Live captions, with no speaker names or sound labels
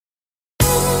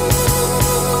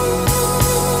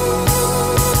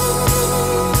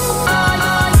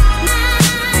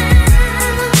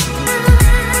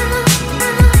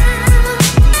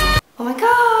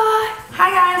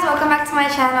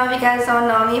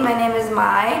Nollie. My name is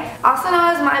Mai, also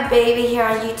known as Myebabyy here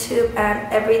on YouTube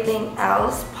and everything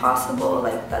else possible.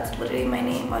 Like, that's literally my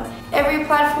name on every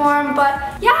platform.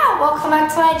 But yeah, welcome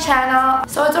back to my channel.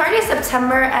 So it's already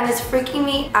September and it's freaking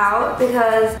me out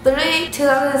because literally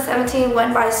 2017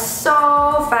 went by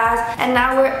so fast and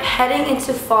now we're heading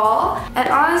into fall. And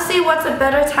honestly, what's a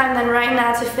better time than right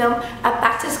now to film a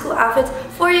back to school outfits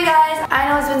for you guys? I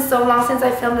know it's been so long since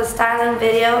I filmed a styling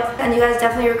video and you guys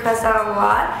definitely request that a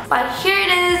lot. But here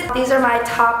it is. These are my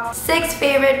top 6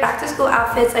 favorite back to school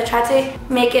outfits. I tried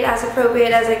to make it as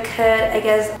appropriate as I could. I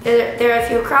guess there are a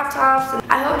few crop tops.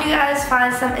 I hope you guys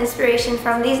find some inspiration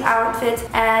from these outfits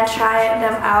and try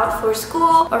them out for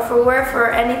school or for work,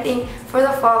 for anything for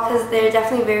the fall, because they're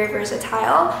definitely very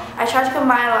versatile. I tried to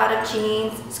combine a lot of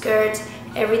jeans, skirts,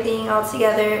 everything all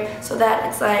together so that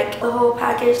it's like the whole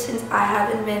package, since I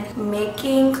haven't been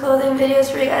making clothing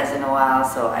videos for you guys in a while.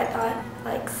 So I thought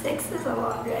like 6 is a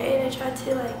lot, right? I tried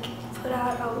to like put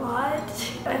out a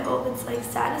lot. I hope it's like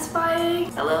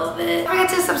satisfying a little bit. Don't forget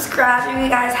to subscribe if you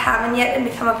guys haven't yet and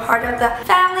become a part of the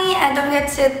family, and don't forget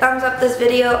to thumbs up this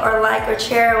video or like or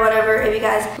share or whatever if you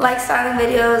guys like styling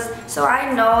videos, so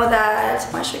I know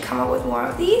that I should come up with more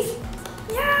of these.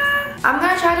 Yeah, I'm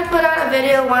gonna try to put out a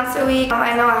video once a week.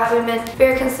 I know I haven't been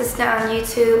very consistent on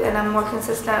YouTube and I'm more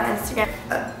consistent on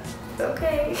Instagram.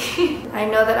 Okay. I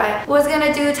know that I was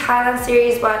gonna do Thailand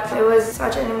series, but it was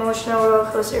such an emotional roller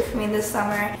coaster for me this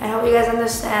summer. I hope you guys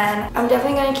understand. I'm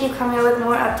definitely gonna keep coming up with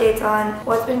more updates on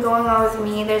what's been going on with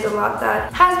me. There's a lot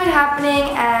that has been happening,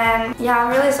 and yeah, I'm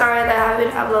really sorry that I haven't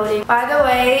been uploading. By the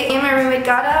way, me and my roommate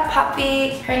got a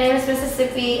puppy. Her name is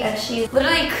Mississippi and she's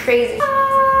literally crazy.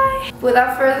 Bye.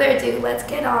 Without further ado, let's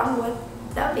get on with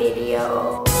the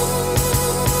video.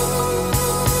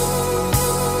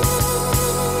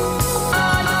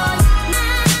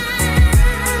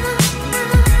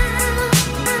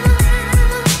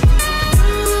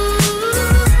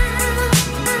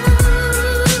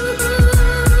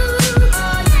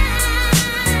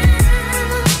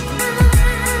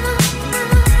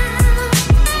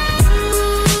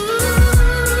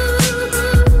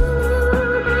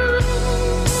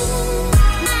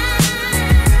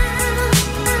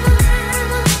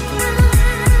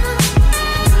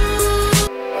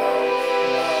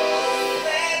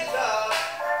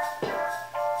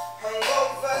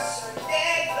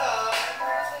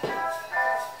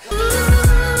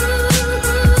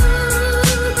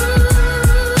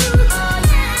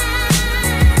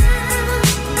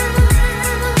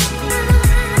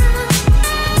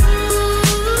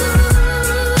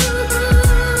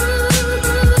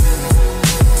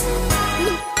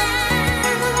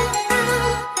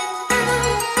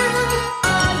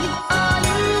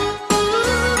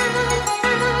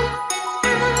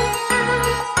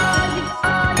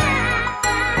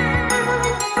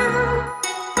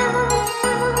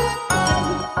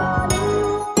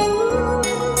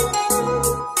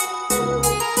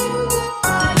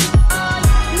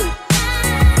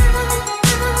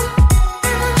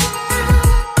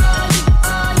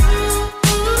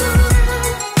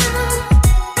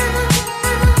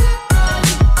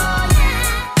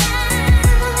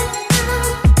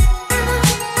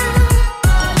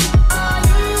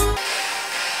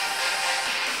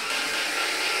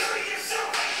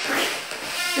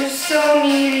 You're so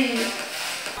needy.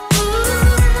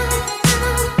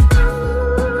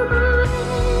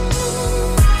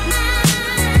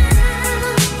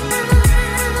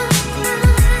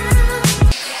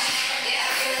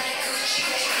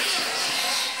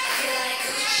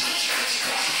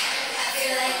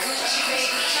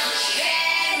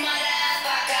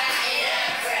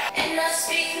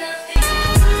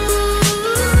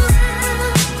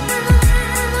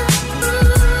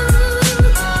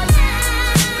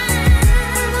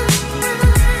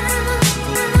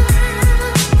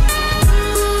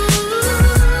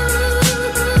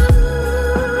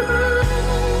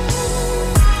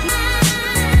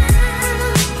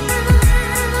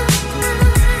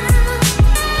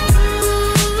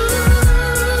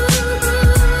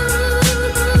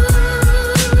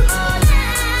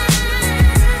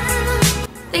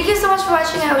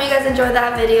 Enjoyed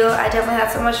that video. I definitely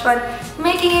had so much fun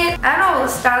making it. I don't know,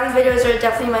 styling videos are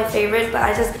definitely my favorite, but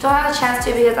I just don't have a chance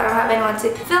to because I don't have anyone to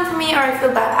film for me, or I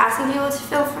feel bad asking people to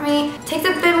film for me. It takes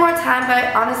a bit more time, but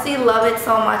I honestly love it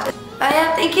so much. But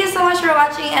yeah, thank you so much for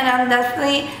watching, and I'm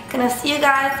definitely gonna see you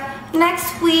guys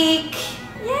next week.